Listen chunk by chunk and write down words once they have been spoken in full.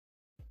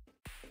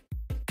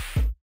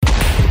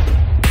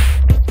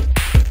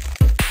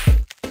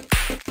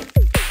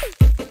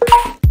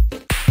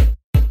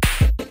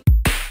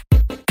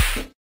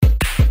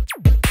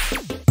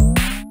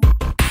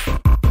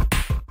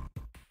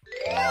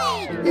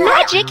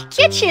magic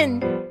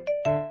kitchen.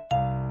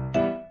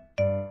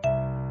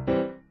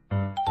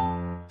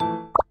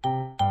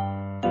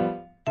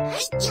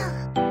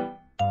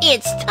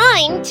 It's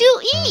time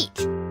to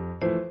eat.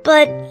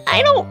 But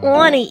I don't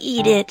want to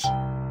eat it.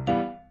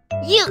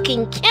 You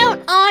can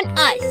count on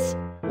us.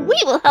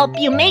 We will help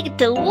you make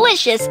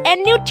delicious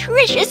and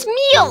nutritious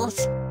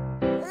meals.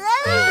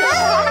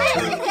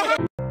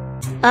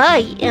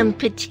 I am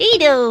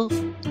Potato.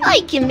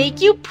 I can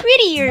make you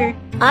prettier.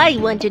 I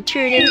want to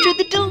turn into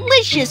the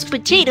delicious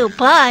potato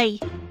pie.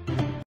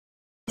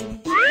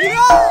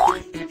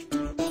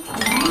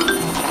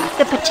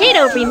 The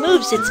potato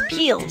removes its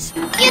peels.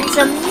 It's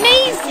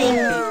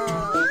amazing!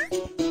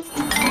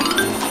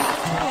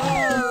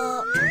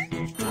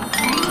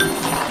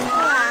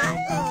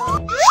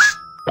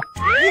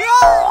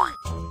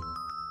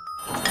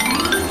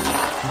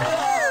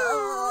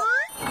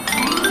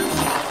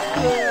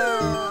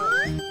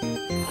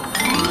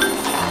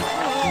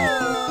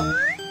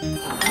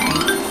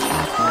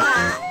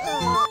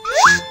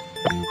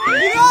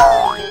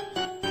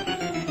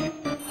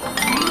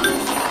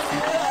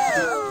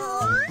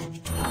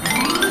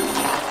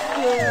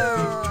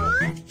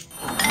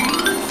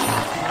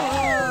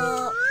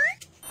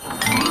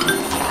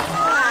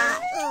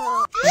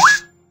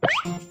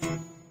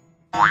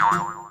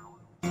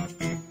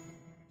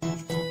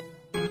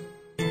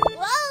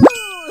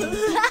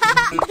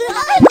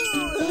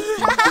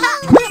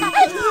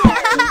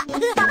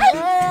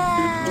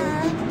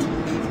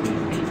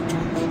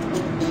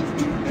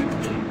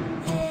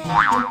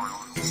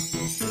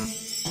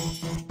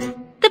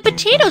 The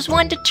potatoes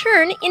want to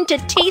turn into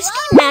tasty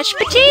mashed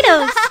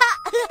potatoes.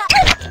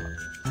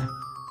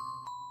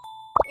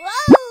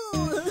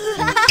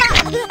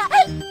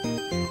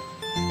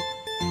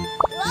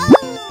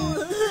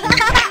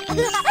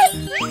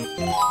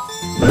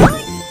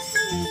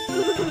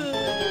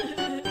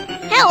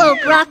 Hello,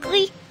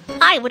 broccoli.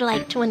 I would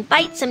like to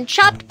invite some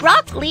chopped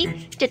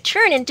broccoli to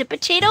turn into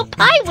potato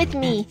pie with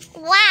me.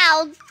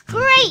 Wow,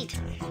 great!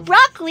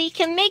 Broccoli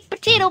can make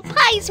potato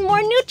pies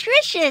more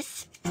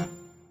nutritious.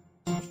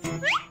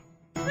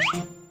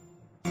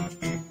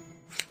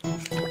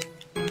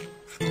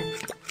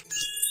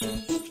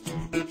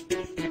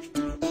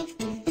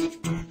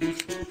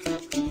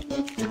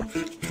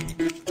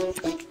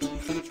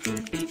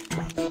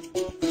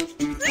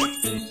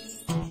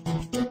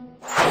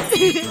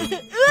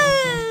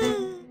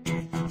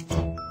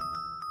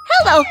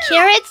 Hello,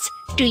 carrots!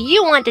 Do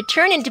you want to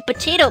turn into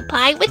potato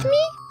pie with me?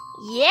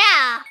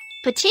 Yeah!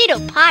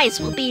 Potato pies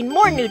will be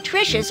more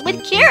nutritious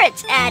with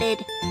carrots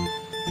added.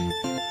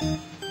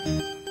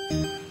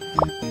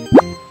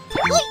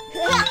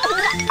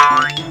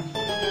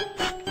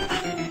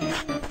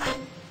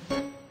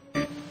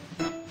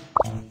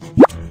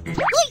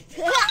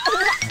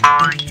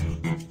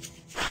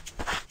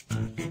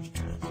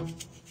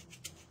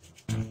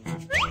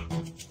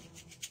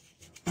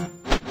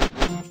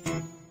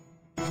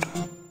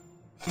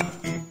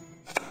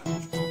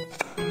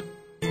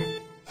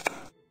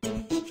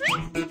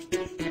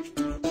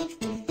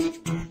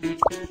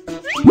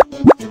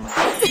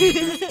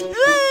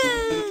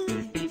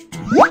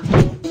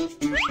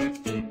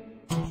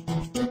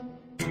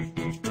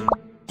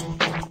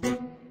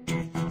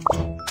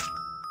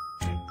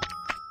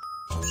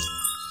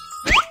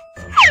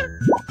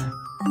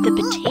 The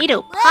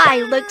potato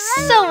pie looks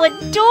so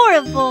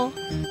adorable.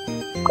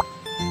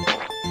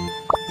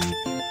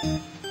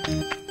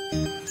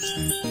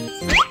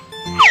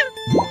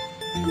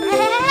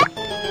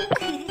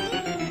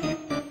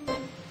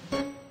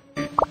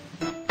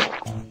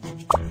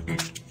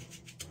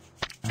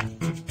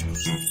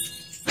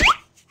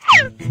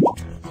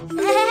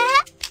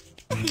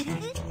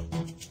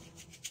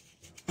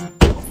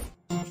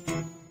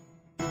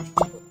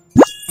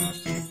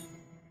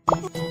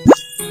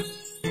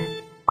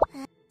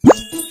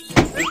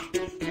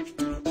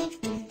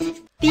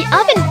 The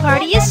oven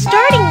party is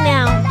starting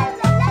now.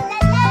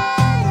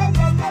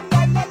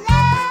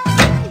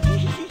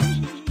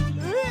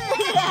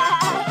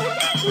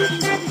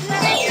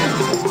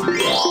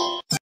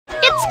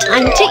 It's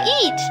time to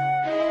eat.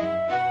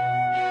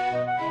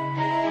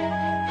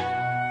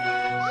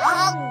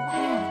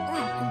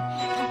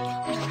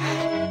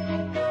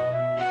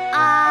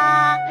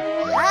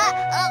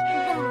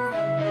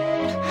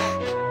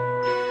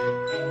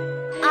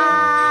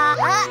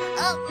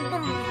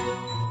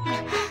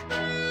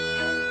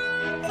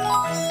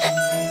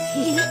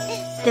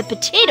 The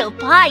potato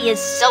pie is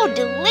so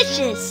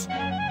delicious.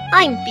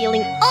 I'm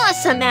feeling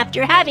awesome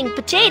after having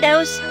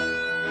potatoes.